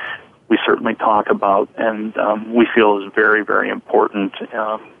we certainly talk about, and we feel is very, very important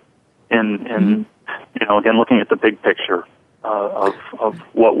in again, looking at the big picture of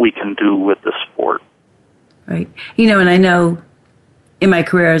what we can do with the sport. Right. And I know in my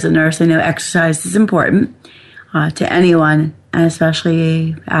career as a nurse, I know exercise is important to anyone, and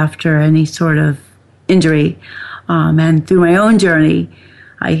especially after any sort of injury. And through my own journey,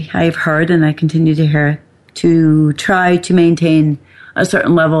 I've heard, and I continue to hear, to try to maintain a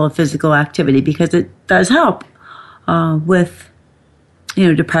certain level of physical activity, because it does help with,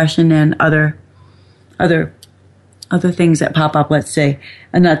 depression and other things that pop up, let's say,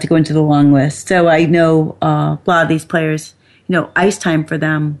 and not to go into the long list. So I know a lot of these players, ice time for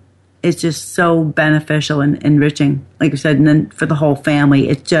them is just so beneficial and enriching, like you said, and then for the whole family,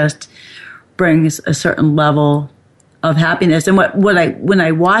 it just brings a certain level of happiness. And when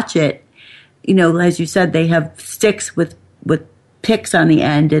I watch it, as you said, they have sticks with picks on the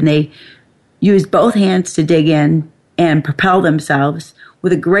end, and they use both hands to dig in and propel themselves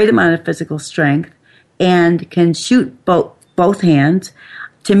with a great amount of physical strength, and can shoot both hands.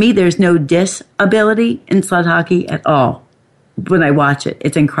 To me, there's no disability in sled hockey at all. When I watch it,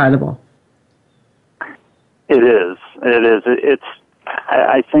 it's incredible. It is.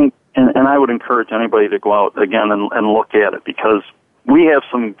 I think and I would encourage anybody to go out again and look at it, because we have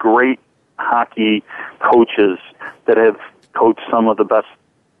some great hockey coaches that have coached some of the best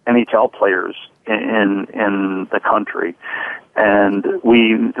NHL players in the country. And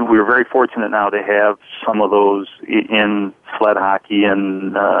we're very fortunate now to have some of those in sled hockey.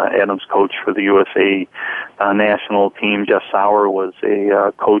 And Adam's coach for the USA national team, Jeff Sauer, was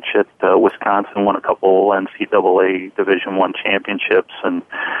a coach at Wisconsin, won a couple NCAA Division I championships, and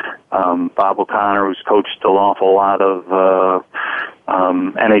Bob O'Connor, who's coached an awful lot of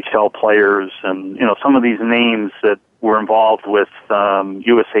NHL players, and some of these names that were involved with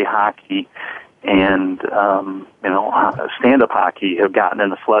USA Hockey and stand-up hockey have gotten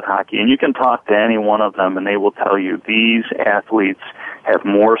into sled hockey. And you can talk to any one of them, and they will tell you these athletes have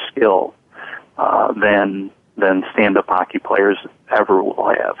more skill than stand-up hockey players ever will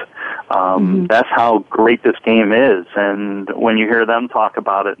have. That's how great this game is. And when you hear them talk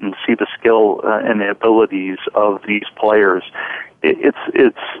about it and see the skill and the abilities of these players, it's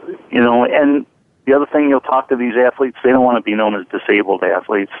and the other thing, you'll talk to these athletes, they don't want to be known as disabled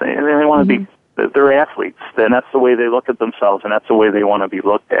athletes. They want to be, they're athletes, and that's the way they look at themselves, and that's the way they want to be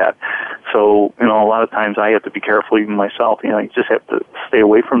looked at. So, a lot of times I have to be careful, even myself. You just have to stay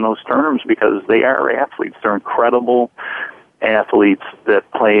away from those terms, because they are athletes. They're incredible athletes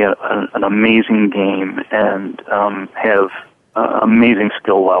that play an amazing game and have amazing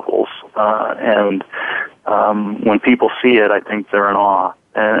skill levels. And when people see it, I think they're in awe.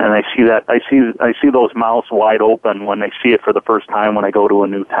 And I see that. I see those mouths wide open when they see it for the first time, when I go to a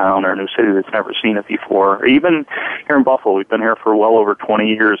new town or a new city that's never seen it before. Or even here in Buffalo, we've been here for well over 20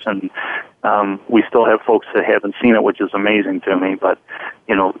 years, and we still have folks that haven't seen it, which is amazing to me. But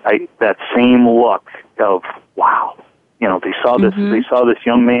that same look of wow. They saw this. They saw this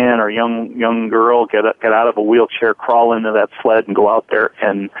young man or young girl get out of a wheelchair, crawl into that sled, and go out there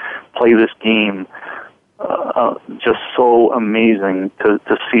and play this game. Just so amazing to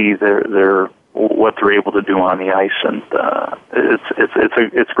see their what they're able to do on the ice, and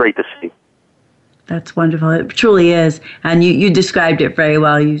it's great to see. That's wonderful. It truly is, and you described it very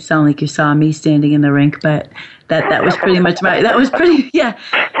well. You sound like you saw me standing in the rink, but that was pretty much that was pretty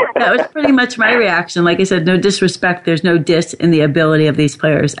much my reaction. Like I said, no disrespect. There's no diss in the ability of these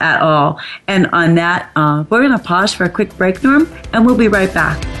players at all. And on that, we're going to pause for a quick break, Norm, and we'll be right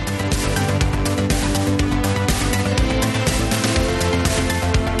back.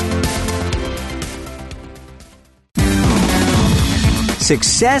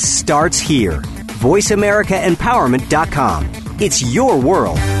 Success starts here. VoiceAmericaEmpowerment.com. It's your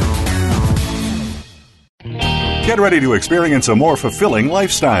world. Get ready to experience a more fulfilling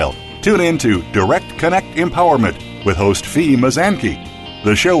lifestyle. Tune in to Direct Connect Empowerment with host Fee Mazanke.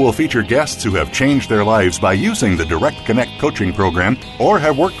 The show will feature guests who have changed their lives by using the Direct Connect coaching program or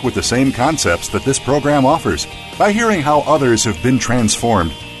have worked with the same concepts that this program offers. By hearing how others have been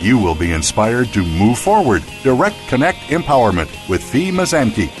transformed, you will be inspired to move forward. Direct Connect Empowerment with Fee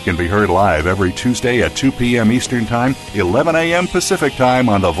Mazanke can be heard live every Tuesday at 2 p.m. Eastern Time, 11 a.m. Pacific Time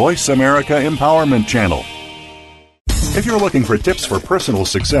on the Voice America Empowerment Channel. If you're looking for tips for personal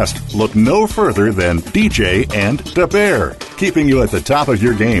success, look no further than DJ and Da Bear, keeping you at the top of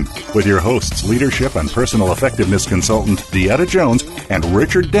your game with your hosts, leadership and personal effectiveness consultant Deetta Jones and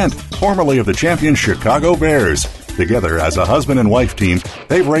Richard Dent, formerly of the champion Chicago Bears. Together as a husband and wife team,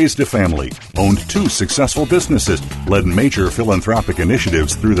 they've raised a family, owned 2 successful businesses, led major philanthropic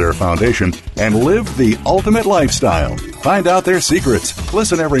initiatives through their foundation, and lived the ultimate lifestyle. Find out their secrets.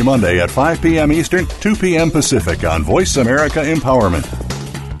 Listen every Monday at 5 p.m. Eastern, 2 p.m. Pacific on Voice America Empowerment.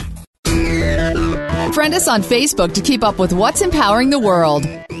 Friend us on Facebook to keep up with what's empowering the world.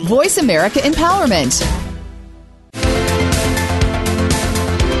 Voice America Empowerment.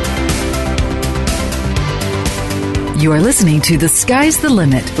 You are listening to The Sky's the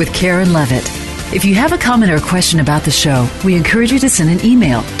Limit with Karen Levitt. If you have a comment or question about the show, we encourage you to send an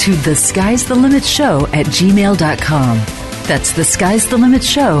email to thesky'sthelimitshow@gmail.com. That's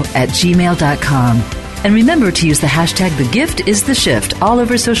thesky'sthelimitshow@gmail.com. And remember to use the hashtag #TheGiftIsTheShift all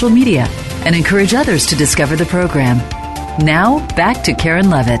over social media and encourage others to discover the program. Now, back to Karen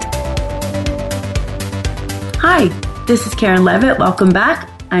Levitt. Hi, this is Karen Levitt. Welcome back.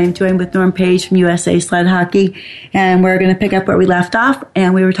 I'm joined with Norm Page from USA Sled Hockey, and we're going to pick up where we left off,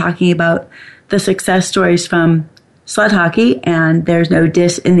 and we were talking about the success stories from sled hockey, and there's no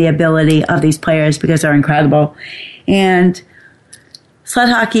diss in the ability of these players because they're incredible. And sled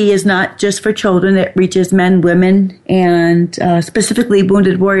hockey is not just for children. It reaches men, women, and specifically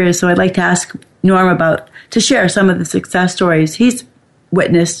wounded warriors. So I'd like to ask Norm to share some of the success stories he's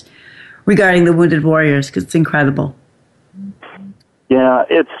witnessed regarding the wounded warriors, because it's incredible. Yeah,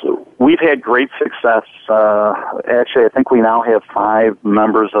 we've had great success. Actually, I think we now have 5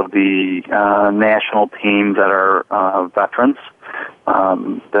 members of the national team that are veterans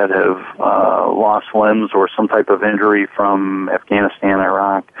that have lost limbs or some type of injury from Afghanistan,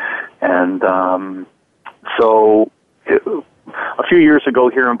 Iraq. And a few years ago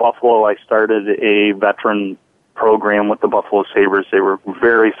here in Buffalo, I started a veteran program with the Buffalo Sabres. They were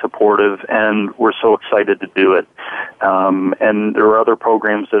very supportive, and we're so excited to do it. And there are other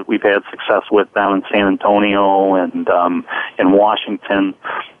programs that we've had success with down in San Antonio and in Washington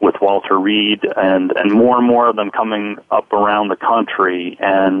with Walter Reed, and more of them coming up around the country.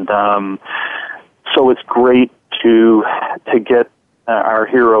 And so it's great to get our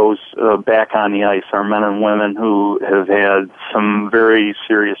heroes back on the ice, our men and women who have had some very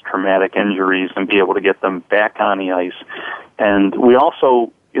serious traumatic injuries, and be able to get them back on the ice. And we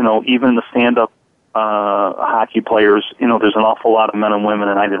also, even the stand-up hockey players, there's an awful lot of men and women,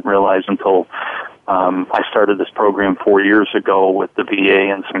 and I didn't realize until I started this program 4 years ago with the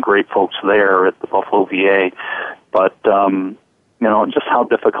VA and some great folks there at the Buffalo VA. But, just how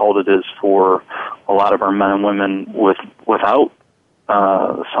difficult it is for a lot of our men and women without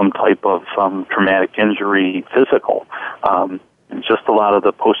some type of traumatic injury, physical, just a lot of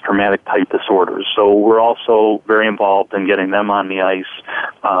the post-traumatic type disorders. So we're also very involved in getting them on the ice,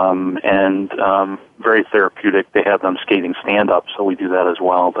 and very therapeutic to have them skating stand-up, so we do that as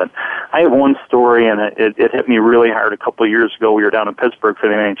well. But I have one story, and it hit me really hard a couple of years ago. We were down in Pittsburgh for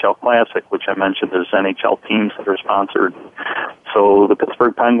the NHL Classic, which I mentioned there's NHL teams that are sponsored. So the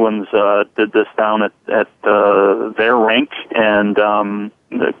Pittsburgh Penguins did this down at their rink, and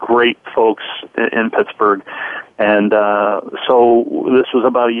the great folks in Pittsburgh. And so this was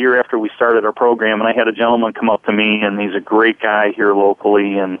about a year after we started our program, and I had a gentleman come up to me, and he's a great guy here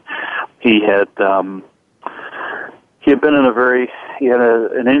locally, and he had been in he had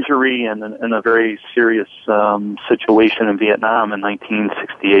an injury and in a very serious situation in Vietnam in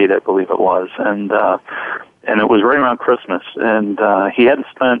 1968, I believe it was, and it was right around Christmas, and he hadn't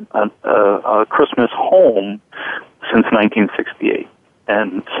spent a Christmas home since 1968.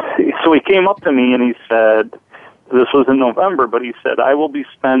 And so he came up to me and he said, this was in November, but he said, I will be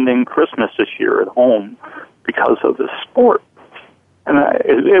spending Christmas this year at home because of this sport. And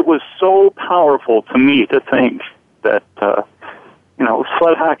it was so powerful to me to think that,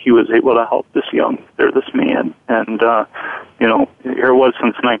 sled hockey was able to help this man. And, here it was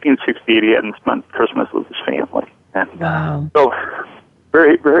since 1968, he hadn't spent Christmas with his family. And wow. So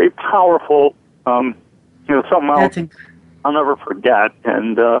very, very powerful, something I'll never forget,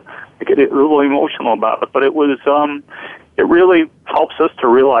 and I get a little emotional about it. But it was, it really helps us to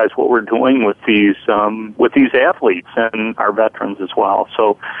realize what we're doing with these athletes and our veterans as well.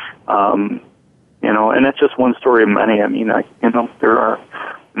 So, and that's just one story of many. I mean, there are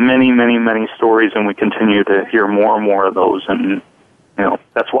many, many, many stories, and we continue to hear more and more of those, and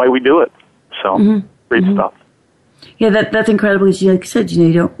that's why we do it. So, great stuff. Yeah, that's incredible. Like you said,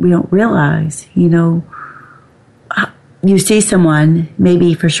 we don't realize, you see someone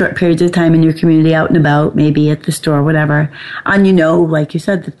maybe for short periods of time in your community, out and about, maybe at the store, whatever, and like you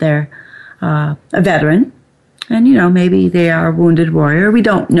said, that they're a veteran, and maybe they are a wounded warrior. We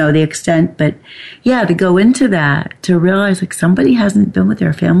don't know the extent, but yeah, to go into that, to realize somebody hasn't been with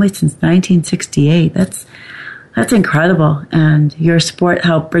their family since 1968, that's incredible, and your sport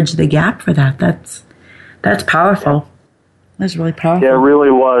helped bridge the gap for that. That's powerful. That's really powerful. Yeah, it really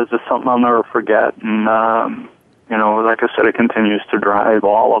was. It's something I'll never forget, and like I said, it continues to drive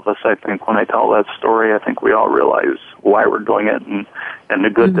all of us. I think when I tell that story, I think we all realize why we're doing it and the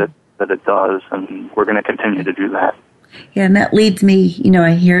good that it does, and we're going to continue to do that. Yeah, and that leads me,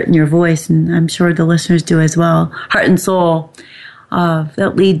 I hear it in your voice, and I'm sure the listeners do as well, heart and soul.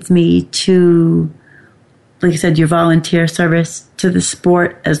 That leads me to, like I said, your volunteer service to the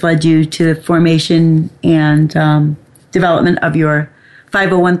sport has led you to the formation and development of your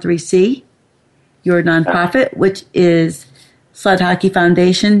 501(c), your nonprofit, which is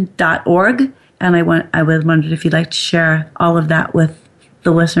sledhockeyfoundation.org. And I wondered if you'd like to share all of that with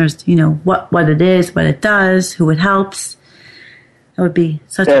the listeners, what it is, what it does, who it helps. That would be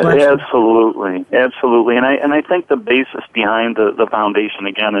such a blessing. Absolutely. And I think the basis behind the foundation,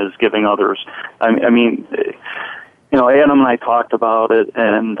 again, is giving others. I mean, Adam and I talked about it,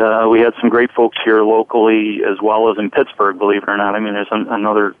 and we had some great folks here locally as well as in Pittsburgh, believe it or not. I mean, there's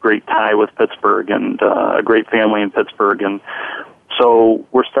another great tie with Pittsburgh and a great family in Pittsburgh. And so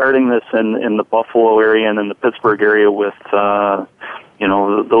we're starting this in the Buffalo area and in the Pittsburgh area with,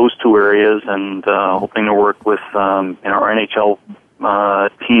 those two areas, and hoping to work with, our NHL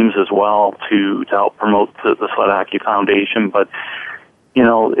teams as well to help promote the Sled Hockey Foundation. But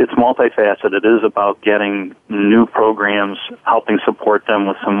it's multifaceted. It is about getting new programs, helping support them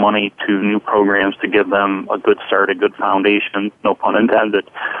with some money to new programs to give them a good start, a good foundation, no pun intended.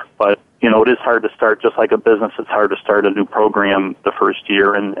 But, it is hard to start, just like a business, it's hard to start a new program the first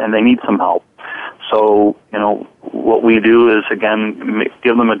year, and they need some help. So, what we do is, again,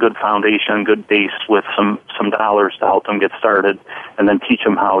 give them a good foundation, good base with some dollars to help them get started, and then teach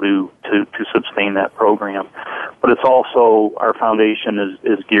them how to sustain that program. But it's also, our foundation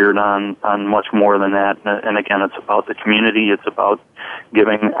is geared on much more than that. And again, it's about the community. It's about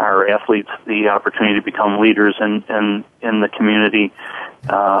giving our athletes the opportunity to become leaders in the community,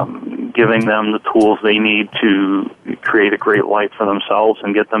 giving them the tools they need to create a great life for themselves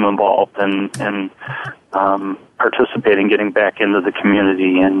and get them involved and participating, getting back into the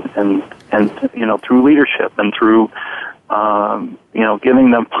community and through leadership and through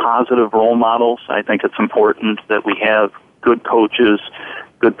giving them positive role models. I think it's important that we have good coaches,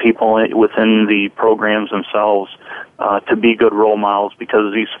 good people within the programs themselves to be good role models,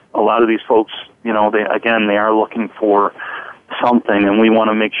 because a lot of these folks, they are looking for something, and we want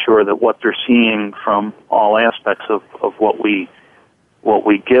to make sure that what they're seeing from all aspects of what we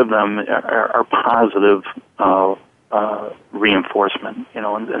give them are positive reinforcement,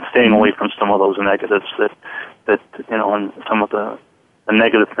 and staying away from some of those negatives that and some of the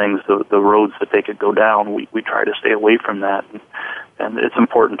negative things, the roads that they could go down. We try to stay away from that, and it's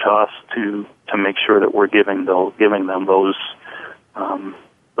important to us to make sure that we're giving them those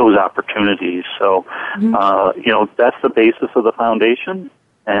opportunities. So, that's the basis of the foundation.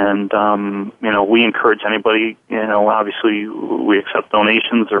 And, we encourage anybody, obviously we accept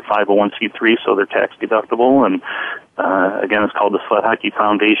donations. They're 501c3, so they're tax deductible. And, again, it's called the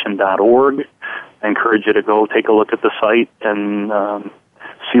SledHockeyFoundation.org. I encourage you to go take a look at the site and,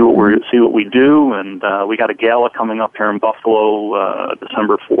 see what we do. And, we got a gala coming up here in Buffalo,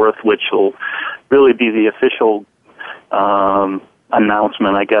 December 4th, which will really be the official,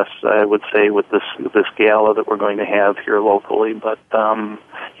 announcement, I guess I would say, with this gala that we're going to have here locally. But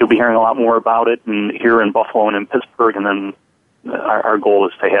you'll be hearing a lot more about it here in Buffalo and in Pittsburgh, and then our goal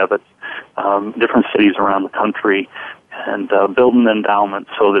is to have it different cities around the country, and build an endowment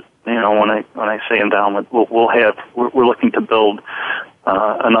so that when I say endowment, we're looking to build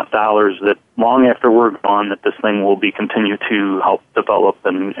enough dollars that long after we're gone, that this thing will be continue to help develop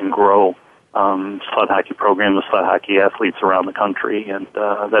and grow sled hockey program, the sled hockey athletes around the country, and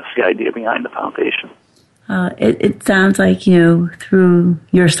that's the idea behind the foundation. It sounds like, through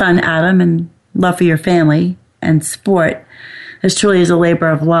your son Adam and love for your family and sport, this truly is a labor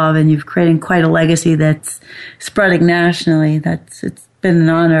of love, and you've created quite a legacy that's spreading nationally. It's been an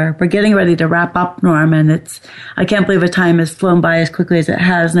honor. We're getting ready to wrap up, Norm, and I can't believe the time has flown by as quickly as it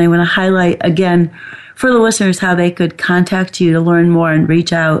has, and I want to highlight again for the listeners how they could contact you to learn more and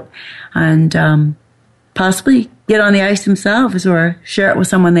reach out and possibly get on the ice themselves or share it with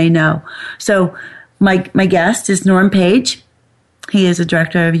someone they know. So my guest is Norm Page. He is the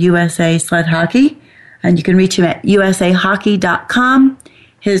director of USA Sled Hockey, and you can reach him at usahockey.com.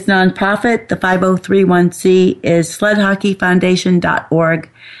 His nonprofit, the 5031C, is sledhockeyfoundation.org.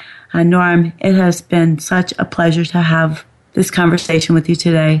 Norm, it has been such a pleasure to have this conversation with you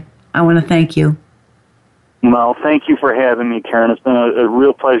today. I want to thank you. Well, thank you for having me, Karen. It's been a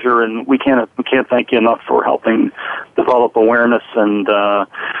real pleasure, and we can't thank you enough for helping develop awareness and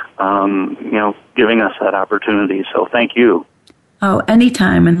giving us that opportunity. So thank you. Oh,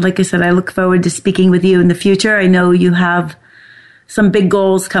 anytime. And like I said, I look forward to speaking with you in the future. I know you have some big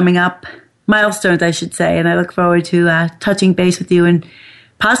goals coming up, milestones, I should say, and I look forward to touching base with you and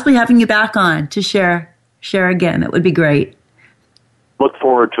possibly having you back on to share again. That would be great. Look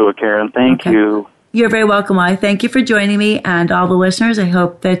forward to it, Karen. Thank you. You're very welcome. I thank you for joining me, and all the listeners. I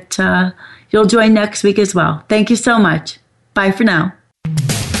hope that you'll join next week as well. Thank you so much. Bye for now.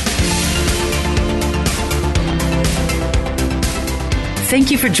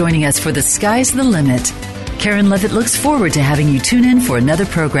 Thank you for joining us for The Sky's the Limit. Karen Levitt looks forward to having you tune in for another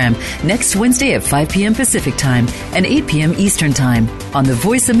program next Wednesday at 5 p.m. Pacific Time and 8 p.m. Eastern Time on the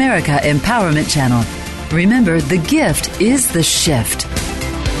Voice America Empowerment Channel. Remember, the gift is the shift.